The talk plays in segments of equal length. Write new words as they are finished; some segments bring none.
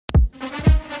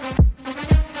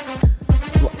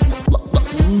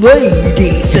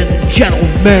Ladies and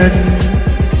gentlemen,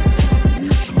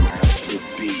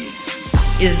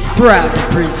 is proud to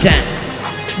present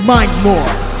Mind More,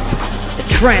 the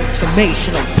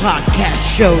transformational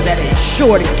podcast show that is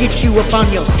sure to get you up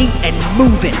on your feet and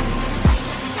moving.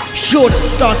 Sure to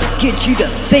start to get you to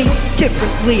think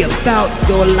differently about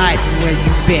your life and where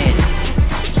you've been.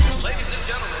 Ladies and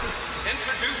gentlemen,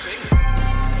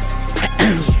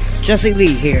 introducing Jesse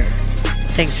Lee here.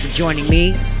 Thanks for joining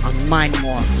me on Mind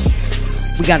More.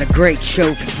 We got a great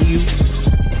show for you.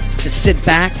 Just sit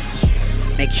back,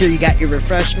 make sure you got your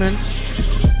refreshments,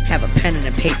 have a pen and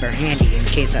a paper handy in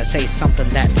case I say something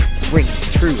that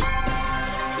rings true.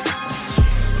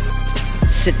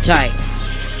 Sit tight.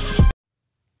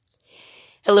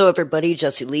 Hello everybody,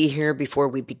 Jesse Lee here. Before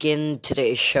we begin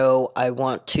today's show, I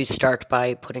want to start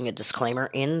by putting a disclaimer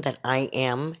in that I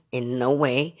am in no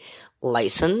way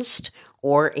licensed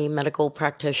or a medical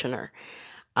practitioner.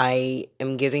 I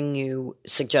am giving you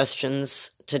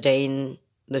suggestions today in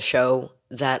the show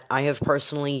that I have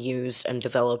personally used and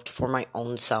developed for my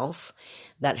own self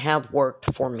that have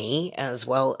worked for me as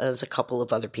well as a couple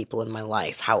of other people in my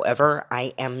life. However,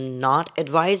 I am not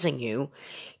advising you,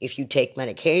 if you take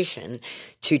medication,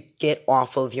 to get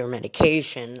off of your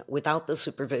medication without the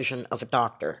supervision of a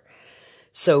doctor.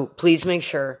 So please make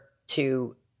sure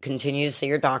to continue to see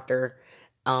your doctor.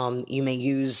 You may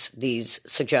use these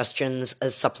suggestions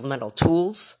as supplemental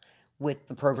tools with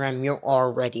the program you're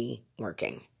already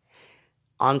working.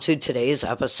 On to today's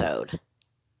episode.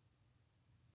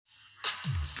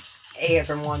 Hey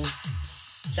everyone,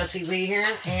 Jesse Lee here,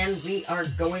 and we are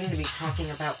going to be talking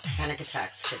about panic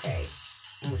attacks today.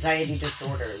 Anxiety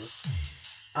disorders,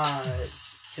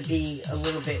 to be a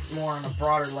little bit more on a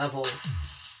broader level,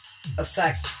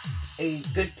 affect a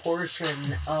good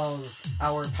portion of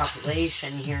our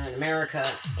population here in America,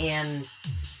 and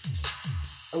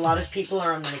a lot of people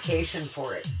are on medication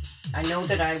for it. I know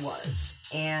that I was,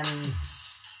 and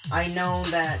I know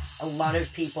that a lot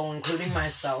of people, including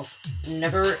myself,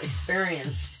 never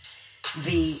experienced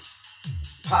the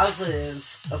positive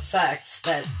effects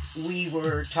that we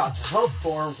were taught to hope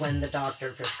for when the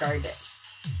doctor prescribed it.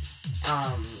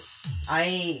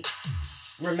 I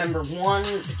remember one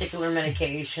particular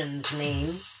medication's name,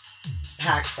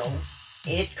 Paxil.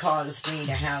 It caused me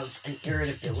to have an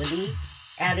irritability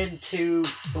added to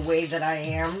the way that I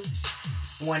am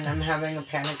when I'm having a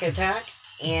panic attack,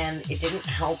 and it didn't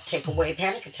help take away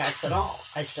panic attacks at all.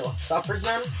 I still suffered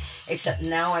them, except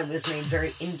now I was made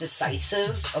very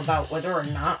indecisive about whether or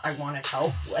not I wanted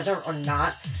help, whether or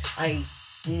not I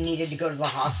needed to go to the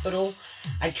hospital.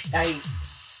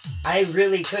 I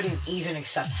really couldn't even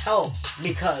accept help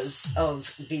because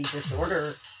of the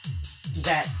disorder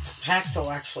that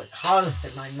Paxil actually caused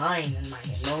in my mind and my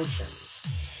emotions.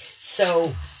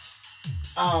 So,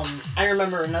 I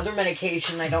remember another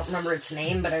medication, I don't remember its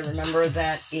name, but I remember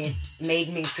that it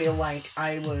made me feel like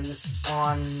I was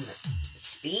on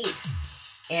speed,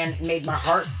 and it made my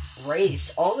heart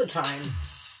race all the time,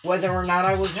 whether or not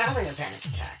I was having a panic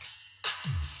attack.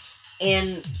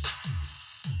 And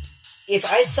if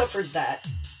I suffered that,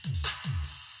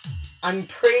 I'm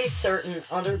pretty certain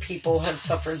other people have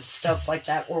suffered stuff like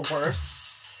that or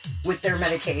worse with their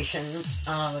medications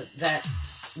that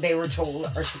they were told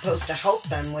are supposed to help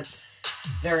them with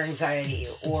their anxiety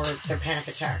or their panic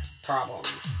attack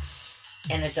problems,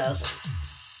 and it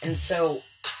doesn't. And so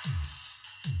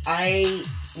I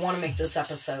want to make this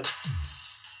episode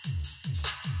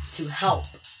to help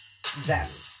them,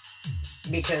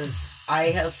 because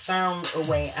I have found a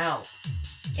way out,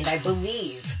 and I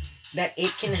believe that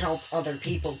it can help other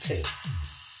people too.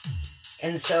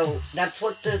 And so that's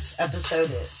what this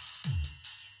episode is.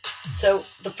 So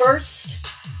the first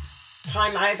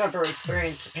time I've ever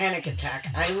experienced a panic attack,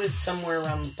 I was somewhere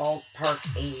around the ballpark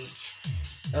age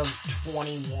of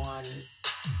 21,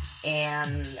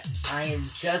 and I had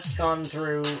just gone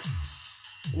through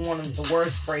one of the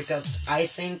worst breakups. I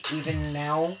think even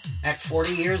now, at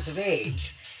 40 years of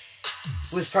age,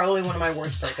 was probably one of my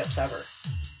worst breakups ever,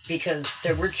 because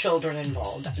there were children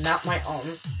involved, not my own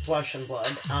flesh and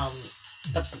blood,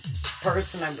 but the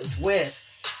person I was with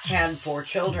had 4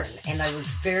 children, and I was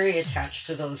very attached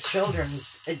to those children,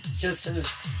 just as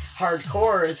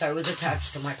hardcore as I was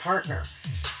attached to my partner.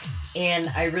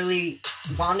 And I really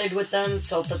bonded with them,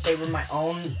 felt that they were my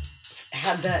own,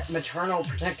 had that maternal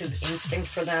protective instinct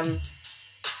for them,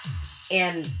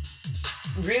 and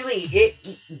really,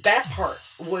 that part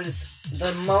was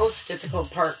the most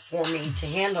difficult part for me to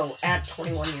handle at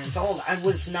 21 years old. I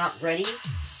was not ready,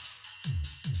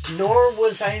 nor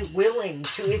was I willing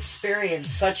to experience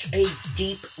such a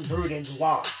deep-rooted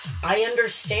loss. I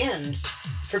understand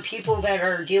for people that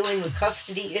are dealing with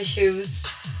custody issues,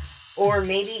 or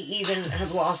maybe even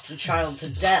have lost a child to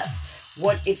death,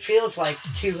 what it feels like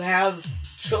to have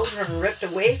children ripped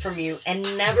away from you and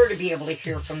never to be able to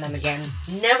hear from them again,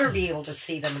 never be able to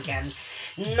see them again,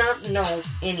 not know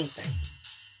anything.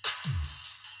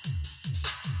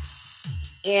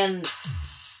 And,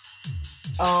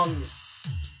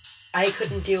 I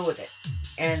couldn't deal with it.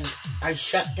 And I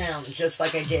shut down just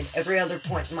like I did every other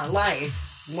point in my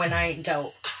life when I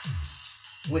dealt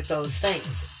with those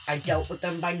things. I dealt with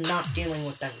them by not dealing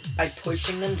with them, by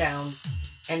pushing them down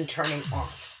and turning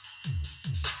off.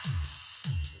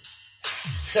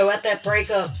 So at that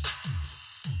breakup,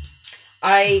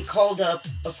 I called up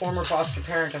a former foster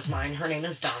parent of mine. Her name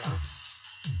is Donna.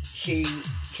 She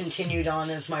continued on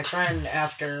as my friend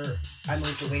after I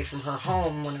moved away from her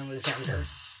home when I was younger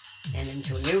and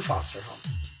into a new foster home.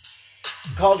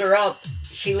 I called her up.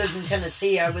 She lived in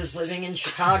Tennessee. I was living in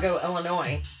Chicago,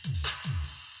 Illinois.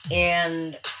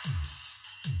 And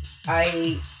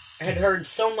I had heard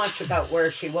so much about where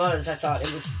she was, I thought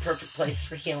it was the perfect place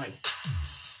for healing.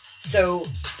 So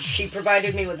she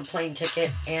provided me with a plane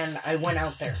ticket, and I went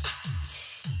out there.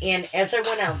 And as I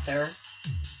went out there,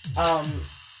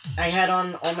 I had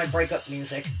on all my breakup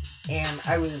music, and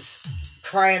I was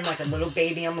crying like a little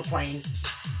baby on the plane.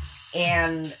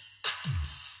 And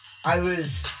I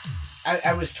was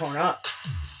torn up.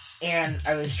 And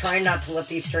I was trying not to let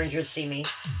these strangers see me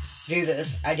do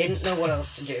this. I didn't know what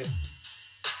else to do.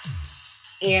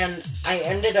 And I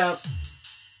ended up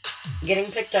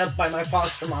getting picked up by my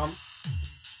foster mom.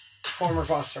 Former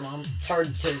foster mom. It's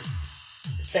hard to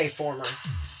say former.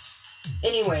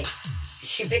 Anyway,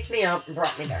 she picked me up and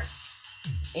brought me there.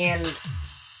 And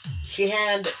she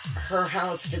had her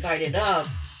house divided up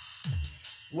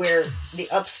where the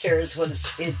upstairs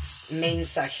was its main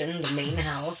section, the main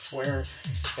house, where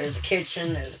there's a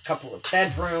kitchen, there's a couple of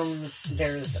bedrooms,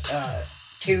 there's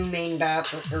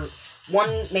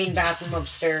one main bathroom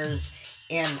upstairs,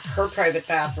 and her private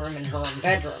bathroom and her own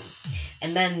bedroom.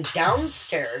 And then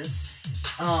downstairs,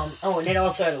 and it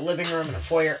also had a living room and a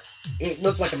foyer. It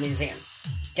looked like a museum.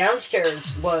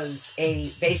 Downstairs was a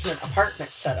basement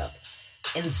apartment setup.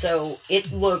 And so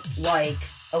it looked like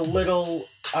a little,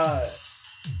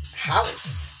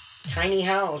 house, tiny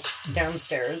house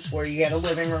downstairs where you had a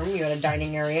living room, you had a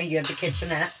dining area, you had the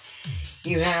kitchenette,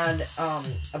 you had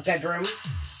a bedroom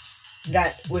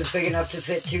that was big enough to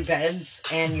fit 2 beds,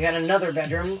 and you had another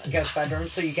bedroom, a guest bedroom,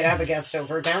 so you could have a guest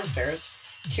over downstairs,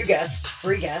 2 guests,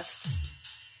 3 guests.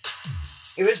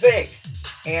 It was big,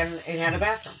 and it had a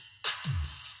bathroom.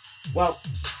 Well,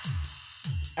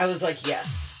 I was like,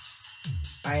 yes,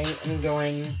 I am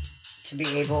going to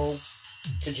be able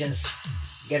to just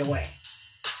get away.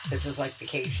 This is like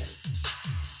vacation.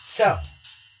 So,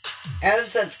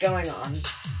 as that's going on,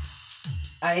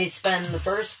 I spend the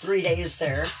first 3 days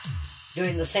there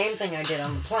doing the same thing I did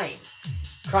on the plane,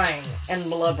 crying and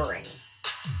blubbering.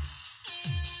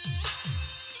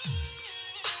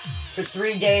 For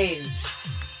 3 days,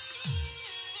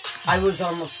 I was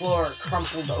on the floor,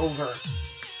 crumpled over,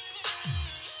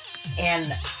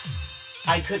 and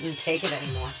I couldn't take it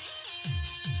anymore.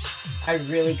 I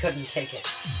really couldn't take it.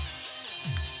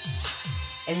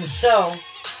 And so,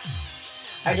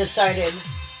 I decided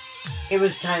it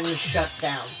was time to shut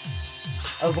down.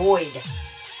 Avoid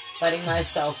letting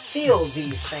myself feel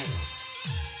these things.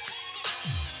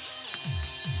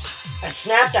 I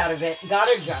snapped out of it, got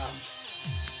a job.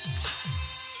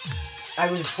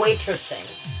 I was waitressing.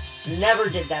 Never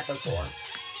did that before.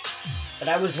 But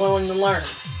I was willing to learn.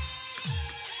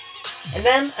 And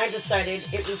then I decided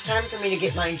it was time for me to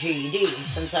get my GED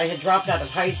since I had dropped out of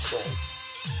high school.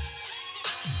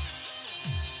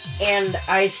 And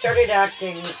I started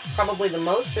acting probably the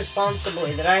most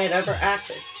responsibly that I had ever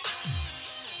acted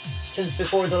since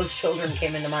before those children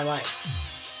came into my life.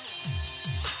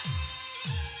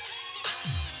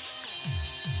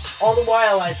 All the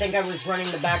while, I think I was running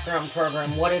the background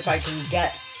program. What if I can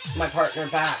get my partner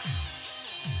back?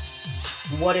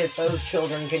 What if those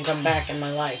children can come back in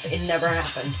my life? It never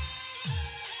happened.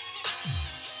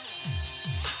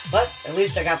 But at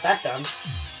least I got that done.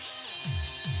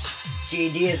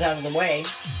 GED is out of the way.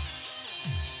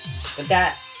 But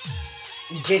that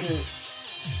didn't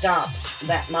stop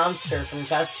that monster from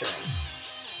festering.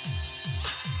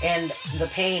 And the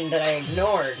pain that I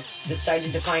ignored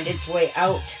decided to find its way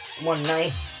out one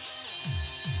night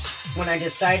when I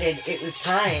decided it was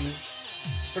time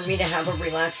for me to have a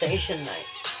relaxation night.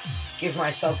 Give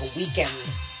myself a weekend,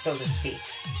 so to speak.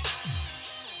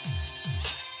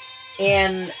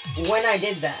 And when I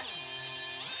did that,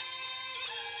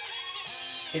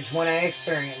 is when I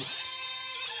experienced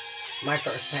my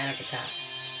first panic attack.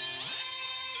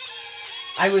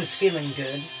 I was feeling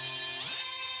good.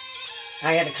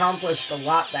 I had accomplished a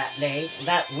lot that day,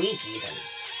 that week even.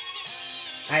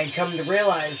 I had come to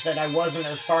realize that I wasn't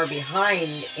as far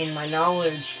behind in my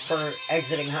knowledge for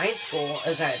exiting high school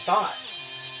as I had thought.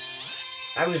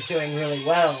 I was doing really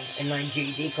well in my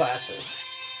GED classes.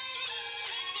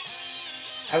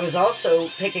 I was also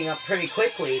picking up pretty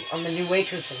quickly on the new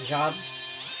waitressing job.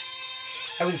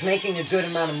 I was making a good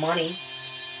amount of money.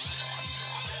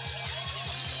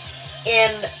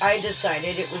 And I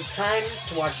decided it was time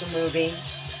to watch a movie,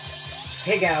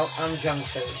 pig out on junk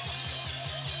food.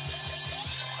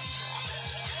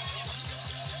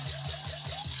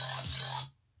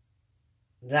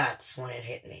 That's when it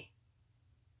hit me.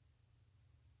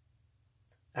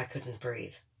 I couldn't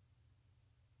breathe.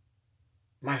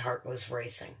 My heart was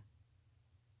racing.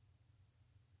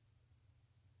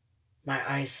 My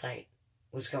eyesight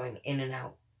was going in and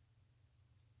out.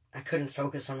 I couldn't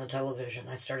focus on the television.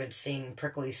 I started seeing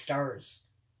prickly stars.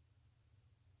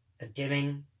 A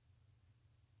dimming,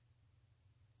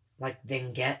 like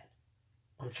vignette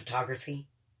on photography.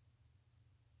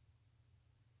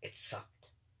 It sucked.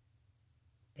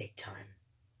 Big time.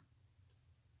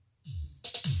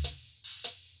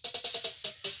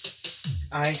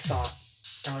 I thought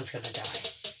I was gonna die.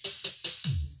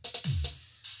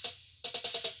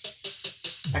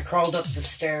 I crawled up the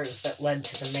stairs that led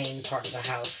to the main part of the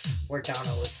house where Donna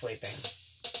was sleeping.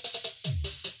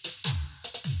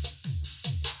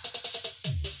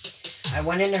 I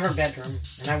went into her bedroom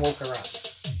and I woke her up.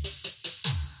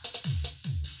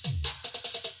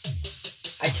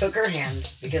 I took her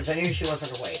hand because I knew she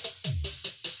wasn't awake,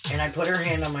 and I put her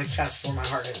hand on my chest where my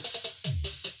heart is,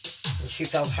 and she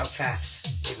felt how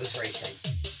fast it was racing.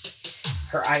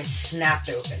 Her eyes snapped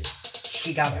open.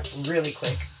 She got up really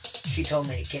quick. She told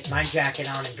me to get my jacket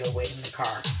on and go wait in the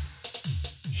car.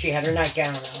 She had her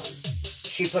nightgown on.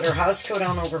 She put her house coat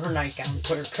on over her nightgown,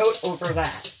 put her coat over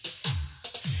that,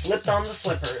 slipped on the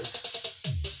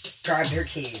slippers, grabbed her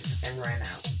keys, and ran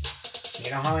out.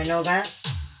 You know how I know that?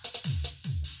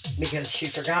 Because she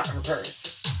forgot her purse.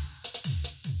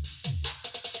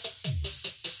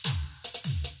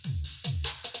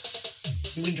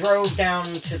 We drove down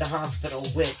to the hospital,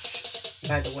 which,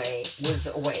 by the way, was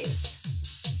a ways.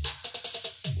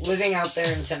 Living out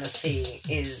there in Tennessee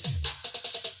is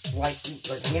like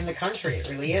living in the country. It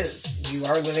really is. You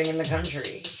are living in the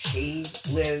country. She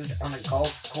lived on a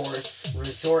golf course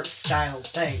resort-style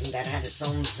thing that had its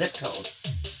own zip code.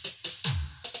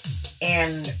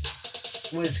 And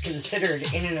was considered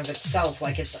in and of itself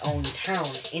like its own town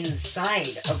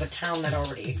inside of a town that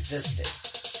already existed.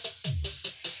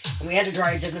 And we had to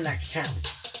drive to the next town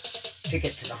to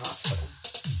get to the hospital.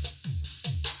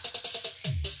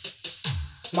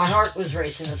 My heart was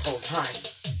racing this whole time,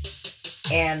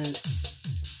 and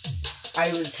I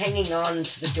was hanging on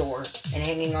to the door and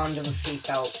hanging on to the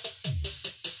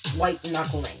seatbelt,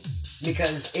 white-knuckling,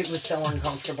 because it was so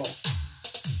uncomfortable.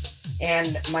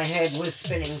 And my head was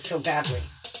spinning so badly.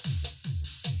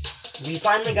 We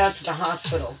finally got to the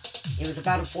hospital. It was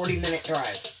about a 40-minute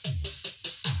drive.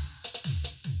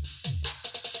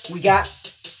 We got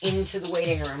into the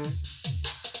waiting room,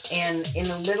 and in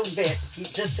a little bit,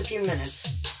 just a few minutes,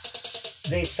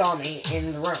 they saw me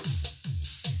in the room.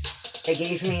 They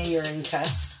gave me a urine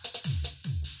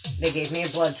test. They gave me a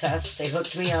blood test. They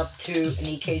hooked me up to an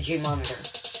EKG monitor.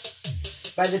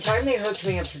 By the time they hooked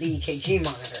me up to the EKG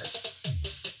monitor,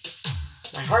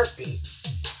 my heartbeat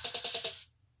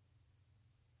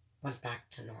went back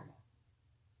to normal.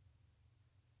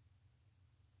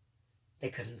 They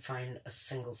couldn't find a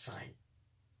single sign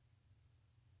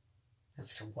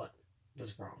as to what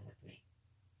was wrong with me.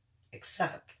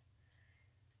 Except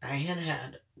I had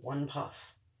had one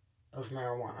puff of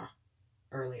marijuana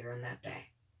earlier in that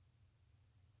day.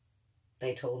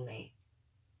 They told me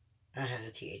I had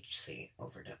a THC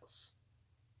overdose.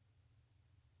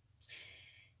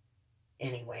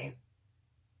 Anyway,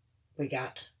 we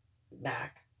got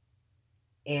back,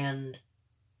 and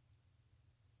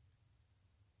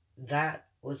that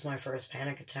was my first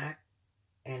panic attack,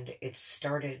 and it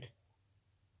started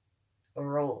a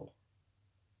roll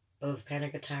of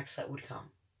panic attacks that would come.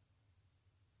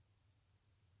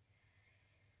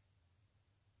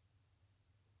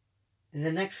 In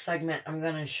the next segment, I'm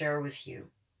going to share with you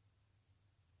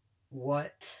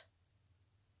what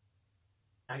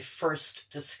I first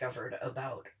discovered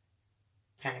about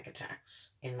panic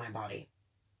attacks in my body.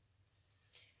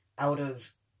 Out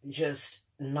of just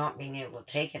not being able to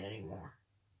take it anymore.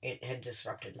 It had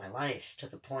disrupted my life to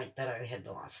the point that I had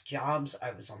lost jobs.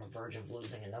 I was on the verge of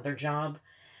losing another job.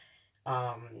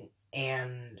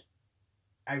 And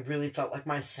I really felt like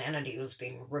my sanity was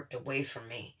being ripped away from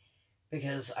me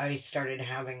because I started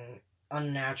having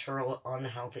unnatural,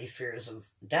 unhealthy fears of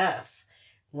death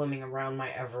looming around my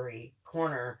every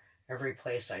corner, every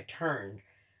place I turned.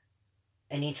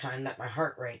 Anytime that my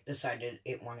heart rate decided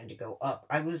it wanted to go up.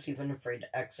 I was even afraid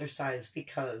to exercise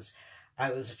because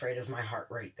I was afraid of my heart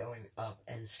rate going up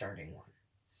and starting one.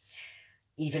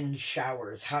 Even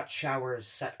showers, hot showers,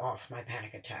 set off my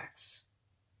panic attacks.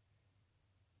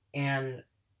 And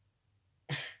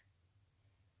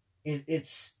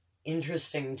it's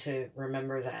interesting to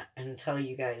remember that and tell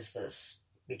you guys this,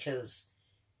 because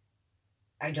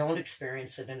I don't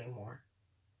experience it anymore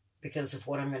because of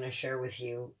what I'm going to share with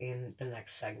you in the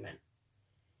next segment.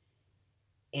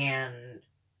 And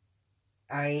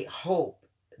I hope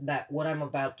that what I'm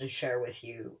about to share with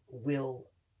you will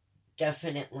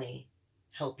definitely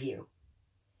help you.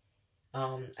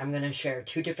 I'm going to share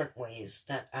 2 different ways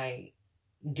that I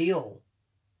deal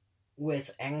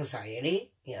with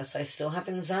anxiety. Yes, I still have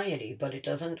anxiety, but it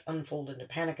doesn't unfold into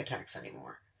panic attacks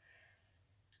anymore.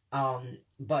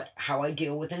 But how I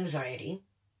deal with anxiety,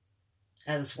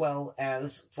 as well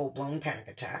as full-blown panic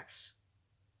attacks,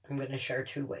 I'm going to share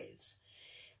 2 ways.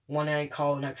 One I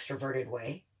call an extroverted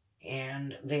way,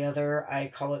 and the other I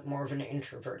call it more of an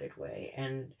introverted way.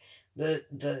 And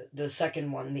the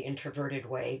second one, the introverted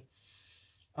way,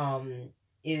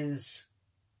 is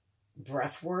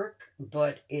breath work,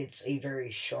 but it's a very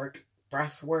short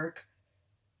breath work.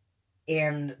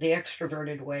 And the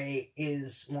extroverted way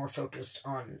is more focused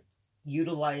on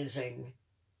utilizing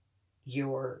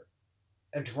your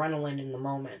adrenaline in the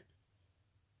moment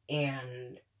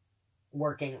and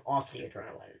working off the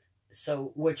adrenaline.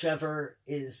 So whichever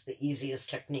is the easiest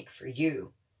technique for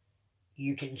you,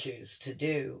 you can choose to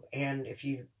do. And if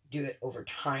you do it over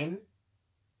time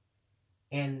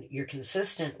and you're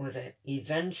consistent with it,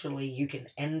 eventually you can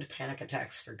end panic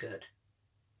attacks for good.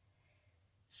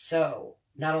 So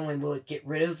not only will it get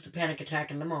rid of the panic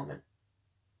attack in the moment,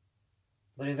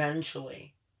 but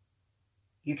eventually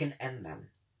you can end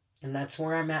them. And that's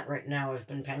where I'm at right now. I've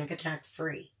been panic attack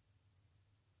free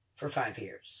for 5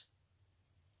 years.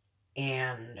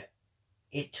 And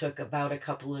it took about a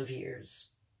couple of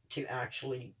years to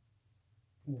actually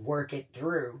work it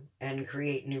through and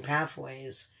create new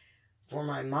pathways for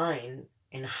my mind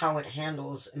and how it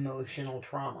handles emotional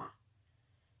trauma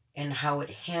and how it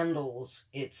handles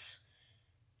its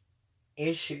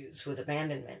issues with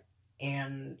abandonment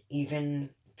and even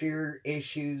fear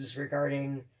issues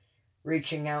regarding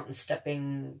reaching out and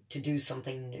stepping to do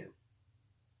something new.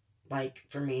 Like,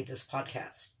 for me, this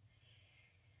podcast.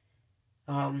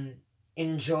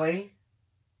 Enjoy.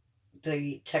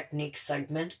 The technique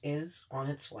segment is on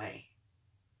its way.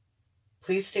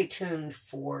 Please stay tuned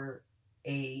for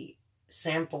a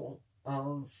sample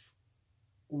of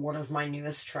one of my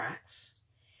newest tracks.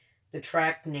 The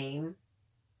track name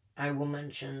I will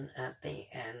mention at the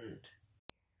end.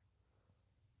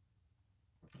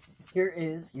 Here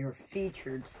is your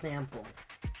featured sample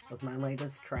of my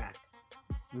latest track,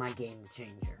 My Game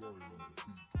Changer.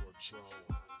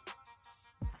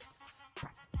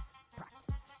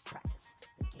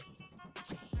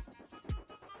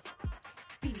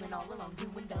 Feeling all alone,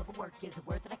 doing double work is a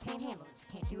word that I can't handle.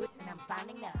 Just can't do it, and I'm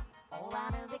finding that I'm all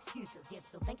out of excuses. Yet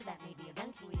still thinking that maybe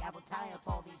eventually I will tie up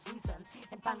all these loose ends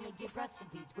and finally give rest to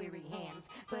these weary hands.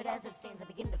 But as it stands, I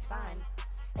begin to find,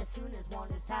 as soon as one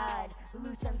is tied, the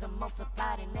loose ends are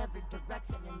multiplied in every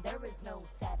direction, and there is no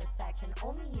satisfaction,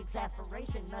 only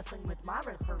exasperation, messing with my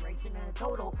respiration, and a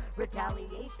total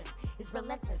retaliation is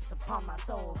relentless upon my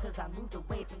soul, cause I moved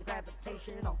away from the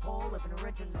gravitation on pull of an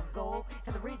original goal,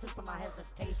 and the reason for my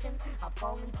hesitation, I've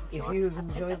fallen too short. If you've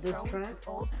enjoyed this track,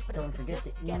 don't forget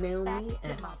to email me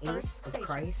at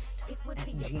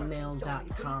aceofchrist@gmail.com.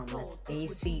 That's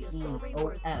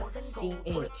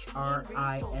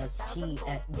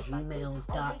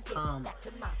ACEOFCHRIST@gmail.com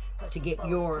to get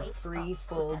your free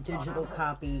full digital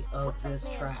copy of this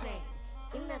track,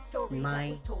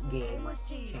 My Game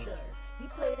Changer. He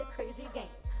played a crazy game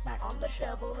Back to on the the show.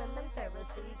 devil and them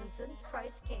Pharisees, and since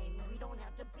Christ came, we don't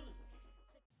have to be.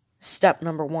 Step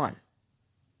number 1.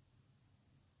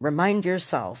 Remind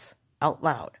yourself out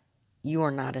loud you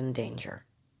are not in danger.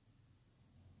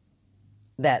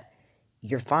 That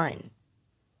you're fine.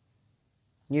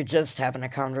 You're just having a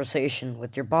conversation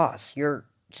with your boss. You're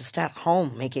just at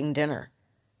home making dinner.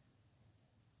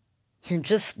 You're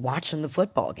just watching the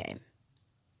football game.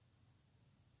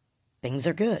 Things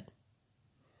are good.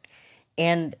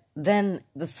 And then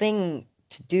the thing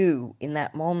to do in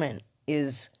that moment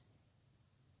is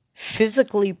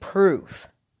physically prove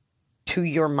to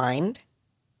your mind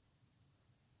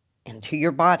and to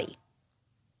your body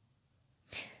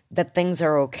that things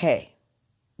are okay,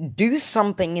 do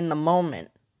something in the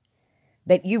moment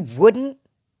that you wouldn't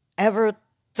ever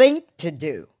think to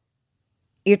do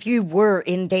if you were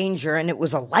in danger and it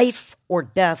was a life or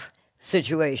death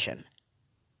situation.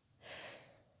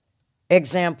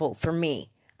 Example, for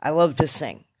me, I love to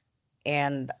sing.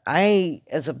 And I,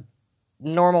 as a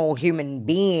normal human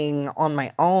being on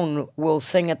my own, will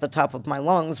sing at the top of my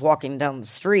lungs walking down the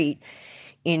street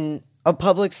in a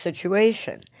public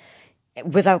situation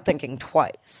without thinking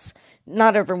twice.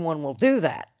 Not everyone will do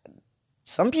that.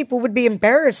 Some people would be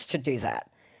embarrassed to do that.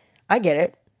 I get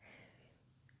it.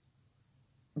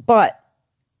 But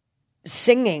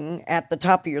singing at the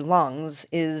top of your lungs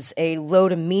is a low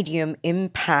to medium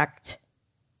impact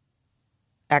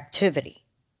activity.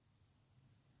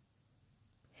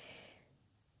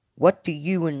 What do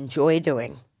you enjoy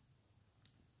doing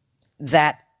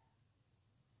that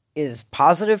is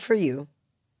positive for you,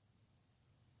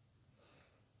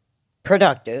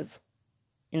 productive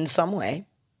in some way,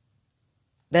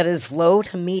 that is low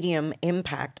to medium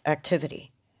impact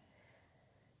activity,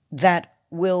 that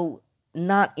will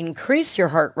not increase your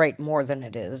heart rate more than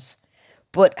it is,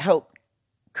 but help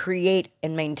create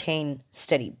and maintain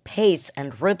steady pace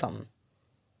and rhythm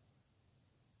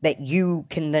that you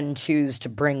can then choose to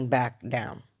bring back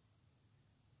down?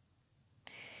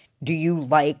 Do you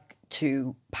like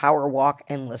to power walk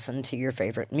and listen to your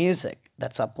favorite music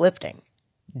that's uplifting?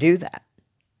 Do that.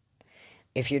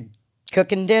 If you're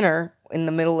cooking dinner in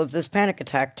the middle of this panic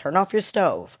attack, turn off your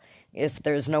stove. If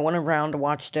there's no one around to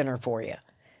watch dinner for you,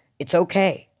 it's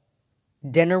okay.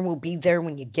 Dinner will be there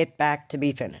when you get back to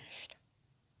be finished.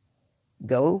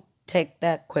 Go take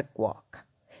that quick walk.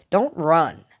 Don't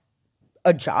run.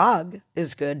 A jog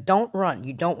is good. Don't run.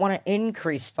 You don't want to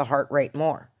increase the heart rate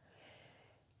more.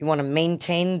 You want to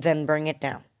maintain, then bring it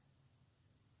down.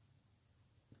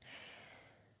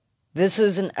 This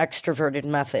is an extroverted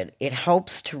method. It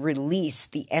helps to release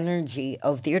the energy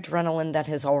of the adrenaline that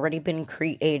has already been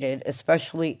created,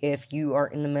 especially if you are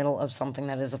in the middle of something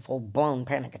that is a full-blown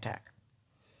panic attack.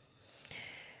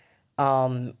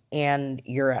 And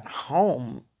you're at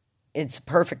home, it's a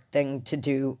perfect thing to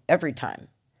do every time.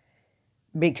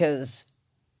 Because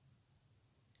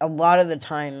a lot of the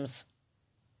times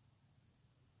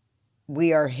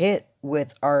we are hit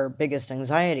with our biggest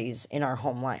anxieties in our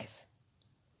home life.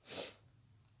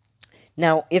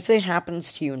 Now, if it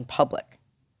happens to you in public,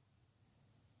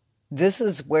 this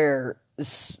is where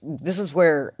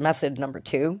method number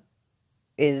 2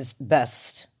 is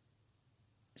best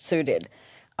suited.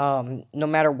 No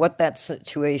matter what that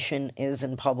situation is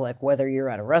in public, whether you're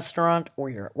at a restaurant or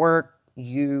you're at work,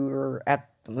 you're at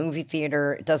the movie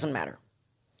theater, it doesn't matter.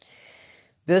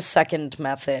 This second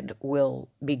method will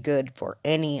be good for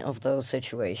any of those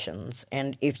situations.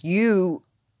 And if you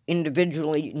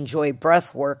individually enjoy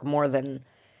breath work more than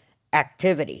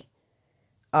activity,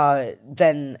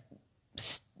 then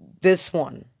this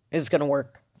one is going to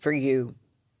work for you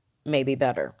maybe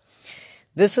better.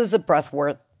 This is a breath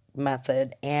work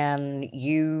method, and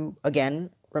you,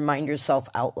 again, remind yourself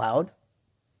out loud.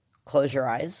 Close your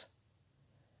eyes.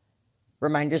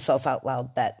 Remind yourself out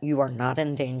loud that you are not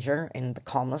in danger in the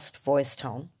calmest voice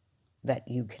tone that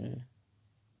you can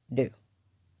do.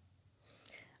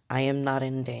 I am not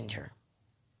in danger.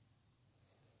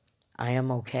 I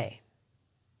am okay.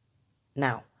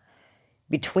 Now,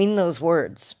 between those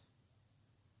words,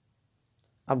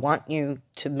 I want you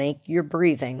to make your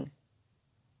breathing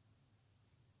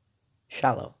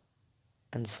shallow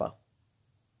and slow.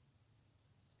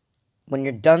 When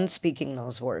you're done speaking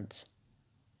those words,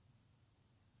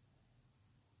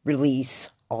 release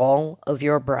all of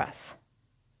your breath.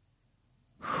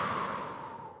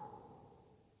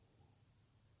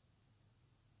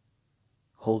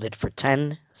 Hold it for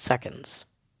 10 seconds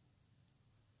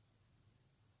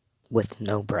with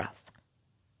no breath.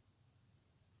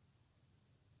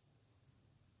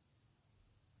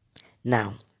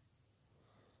 Now,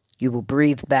 you will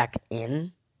breathe back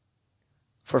in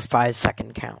for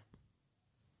 5-second count.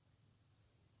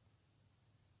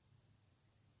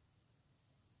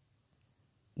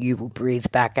 You will breathe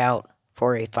back out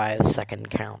for a 5-second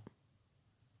count.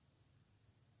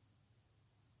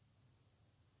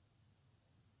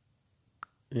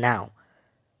 Now,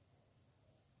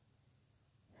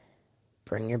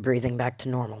 bring your breathing back to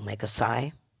normal. Make a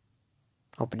sigh.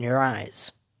 Open your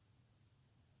eyes.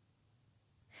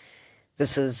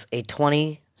 This is a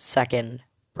 20-second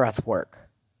breath work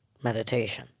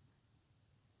meditation.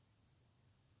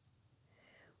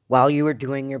 While you are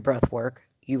doing your breath work,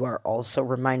 you are also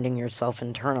reminding yourself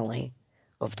internally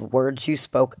of the words you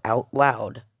spoke out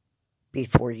loud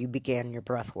before you began your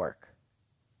breath work.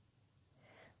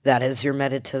 That is your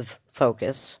meditative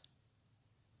focus.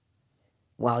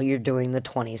 while you're doing the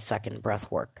 20-second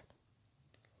breath work.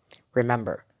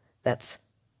 Remember, that's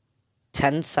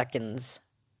 10 seconds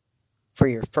for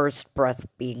your first breath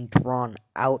being drawn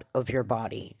out of your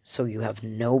body, so you have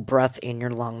no breath in your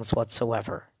lungs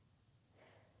whatsoever.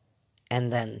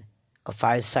 And then a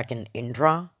 5-second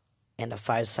in-draw and a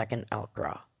 5-second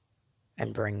out-draw,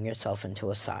 and bring yourself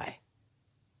into a sigh.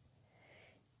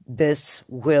 This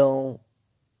will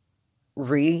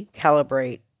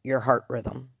recalibrate your heart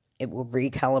rhythm. It will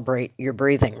recalibrate your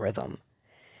breathing rhythm.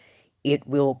 It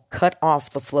will cut off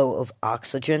the flow of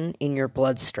oxygen in your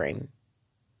bloodstream,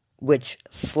 which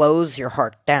slows your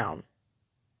heart down.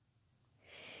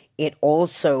 It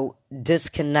also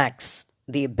disconnects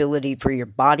the ability for your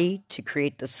body to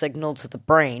create the signal to the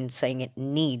brain saying it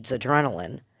needs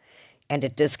adrenaline, and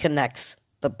it disconnects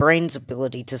the brain's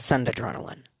ability to send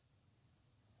adrenaline.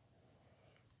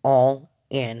 All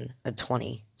in a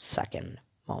 20-second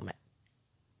moment.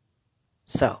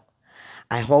 So,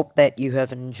 I hope that you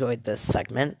have enjoyed this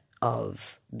segment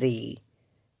of the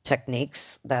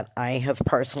techniques that I have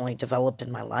personally developed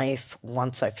in my life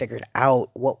once I figured out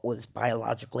what was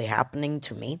biologically happening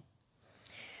to me.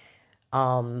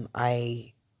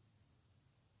 I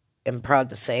am proud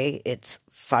to say it's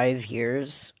 5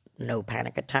 years, no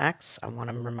panic attacks. I want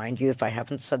to remind you, if I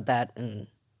haven't said that in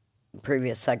the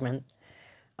previous segment,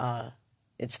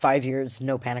 it's 5 years,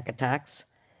 no panic attacks.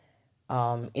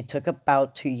 It took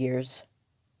about 2 years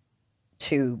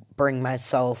to bring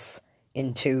myself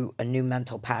into a new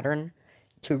mental pattern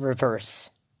to reverse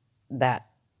that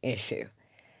issue.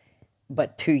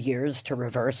 But 2 years to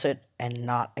reverse it and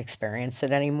not experience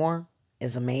it anymore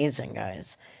is amazing,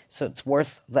 guys. So it's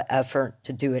worth the effort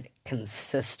to do it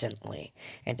consistently.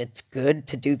 And it's good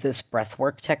to do this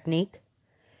breathwork technique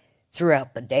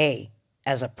throughout the day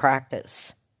as a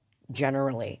practice.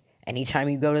 Generally, anytime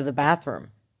you go to the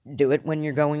bathroom, do it when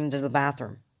you're going to the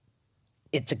bathroom.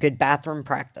 It's a good bathroom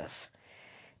practice.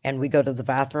 And we go to the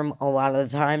bathroom a lot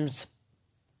of the times,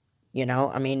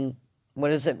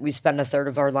 what is it? We spend a third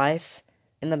of our life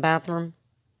in the bathroom.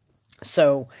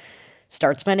 So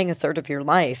start spending a third of your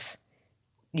life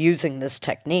using this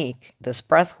technique, this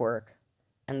breath work,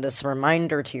 and this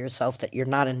reminder to yourself that you're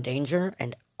not in danger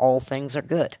and all things are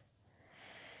good.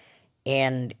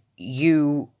 And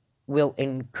you will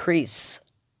increase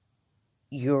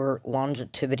your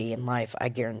longevity in life, I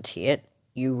guarantee it.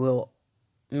 You will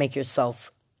make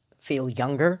yourself feel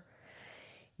younger.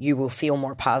 You will feel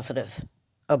more positive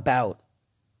about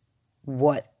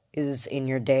what is in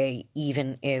your day,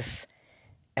 even if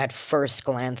at first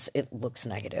glance it looks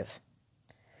negative.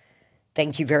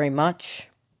 Thank you very much.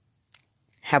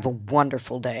 Have a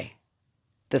wonderful day.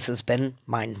 This has been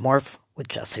Mind Morph with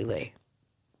Jesse Lee.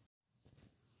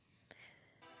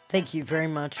 Thank you very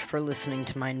much for listening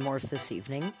to Mind Morph this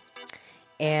evening.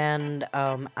 And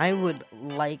I would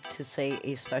like to say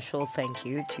a special thank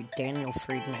you to Daniel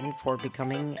Friedman for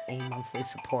becoming a monthly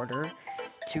supporter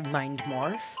to Mind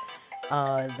Morph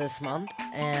this month.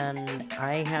 And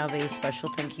I have a special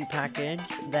thank you package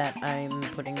that I'm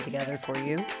putting together for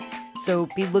you. So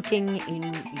be looking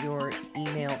in your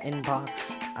email inbox,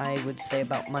 I would say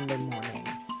about Monday morning.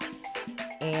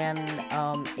 And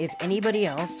if anybody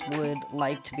else would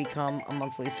like to become a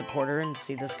monthly supporter and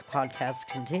see this podcast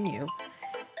continue,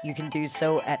 you can do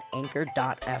so at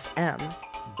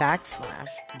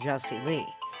anchor.fm/Jesse Lee.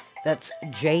 That's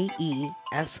JESSIELEE.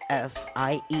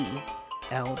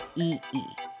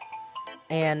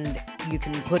 And you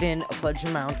can put in a pledge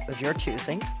amount of your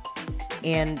choosing.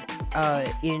 And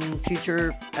in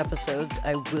future episodes,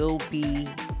 I will be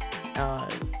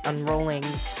unrolling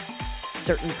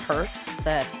certain perks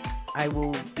that I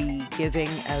will be giving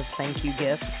as thank you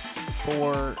gifts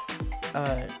for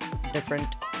different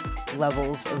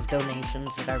levels of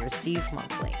donations that I receive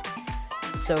monthly.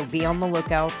 So be on the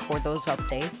lookout for those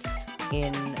updates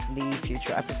in the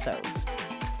future episodes.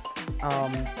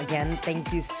 Again,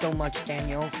 thank you so much,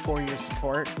 Daniel, for your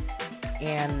support,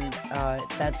 and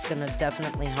that's going to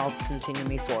definitely help continue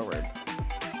me forward.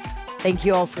 Thank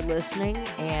you all for listening,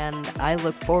 and I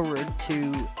look forward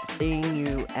to seeing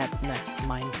you at the next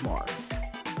Mind Morph.